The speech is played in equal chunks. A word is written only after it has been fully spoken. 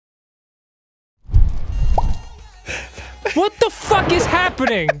What the fuck is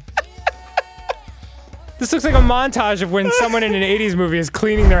happening? This looks like a montage of when someone in an 80s movie is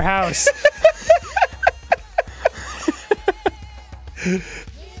cleaning their house.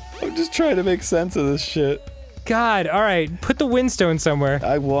 I'm just trying to make sense of this shit. God, alright, put the windstone somewhere.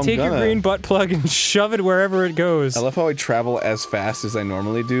 Take your green butt plug and shove it wherever it goes. I love how I travel as fast as I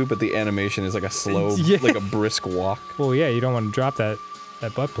normally do, but the animation is like a slow, like a brisk walk. Well, yeah, you don't want to drop that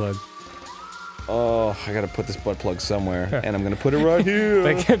butt plug. Oh, I gotta put this butt plug somewhere, and I'm gonna put it right here.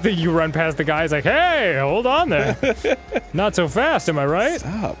 Like, you run past the guy, he's like, hey, hold on there. Not so fast, am I right?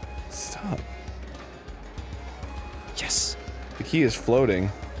 Stop. Stop. Yes. The key is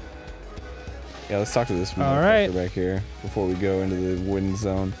floating. Yeah, let's talk to this motherfucker back here before we go into the wooden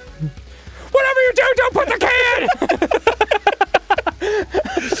zone. Whatever you do, don't put the can!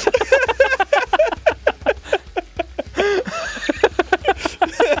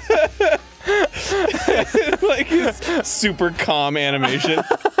 Like his super calm animation.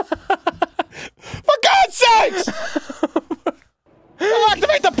 For God's sakes! I'll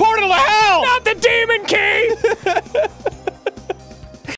activate the portal to hell! Not the demon key!